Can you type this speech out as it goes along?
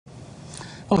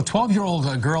Well, a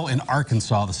 12-year-old girl in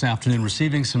Arkansas this afternoon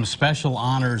receiving some special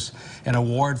honors and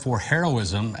award for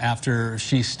heroism after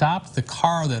she stopped the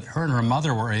car that her and her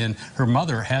mother were in, her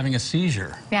mother having a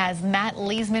seizure. Yeah, as Matt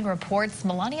Leesman reports,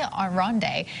 Melania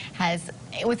Aronde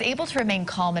was able to remain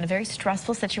calm in a very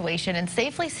stressful situation and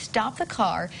safely stop the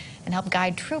car and help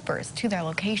guide troopers to their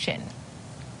location.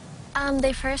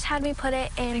 They first had me put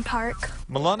it in park.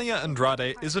 Melania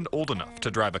Andrade isn't old enough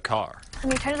to drive a car.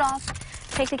 Let me turn it off,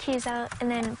 take the keys out, and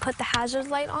then put the hazard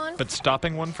light on. But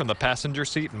stopping one from the passenger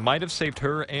seat might have saved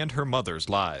her and her mother's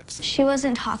lives. She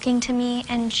wasn't talking to me,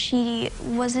 and she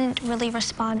wasn't really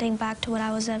responding back to what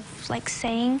I was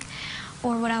saying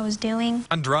or what I was doing.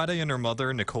 Andrade and her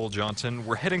mother, Nicole Johnson,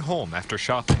 were heading home after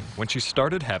shopping when she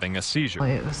started having a seizure.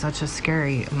 It was such a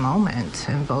scary moment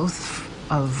in both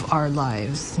of our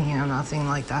lives. You know, nothing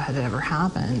like that had ever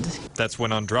happened. That's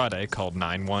when Andrade called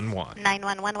 911.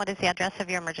 911, what is the address of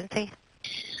your emergency?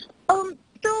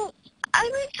 So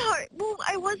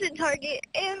I was in Target,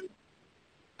 and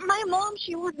my mom,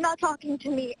 she was not talking to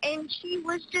me, and she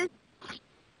was just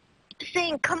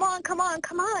saying, come on, come on,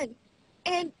 come on.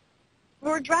 And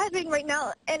we're driving right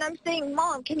now, and I'm saying,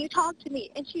 Mom, can you talk to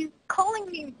me? And she's calling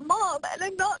me Mom, and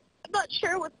I'm not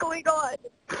sure what's going on.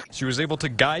 She was able to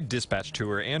guide dispatch to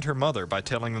her and her mother by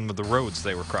telling them of the roads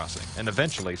they were crossing and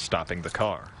eventually stopping the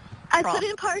car. I put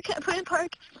in park,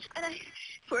 and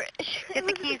Get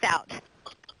the keys out.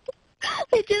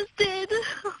 I just did.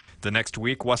 The next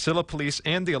week, Wasilla Police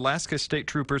and the Alaska State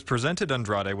Troopers presented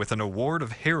Andrade with an award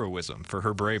of heroism for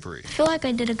her bravery. I feel like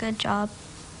I did a good job.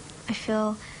 I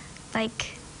feel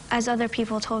like, as other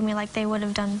people told me, like they would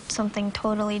have done something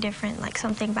totally different, like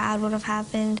something bad would have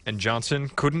happened. And Johnson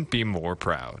couldn't be more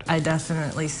proud. I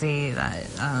definitely see that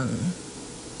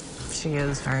she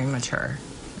is very mature,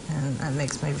 and that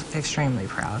makes me extremely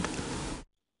proud.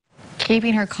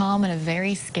 Keeping her calm in a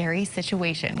very scary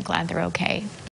situation. Glad they're okay.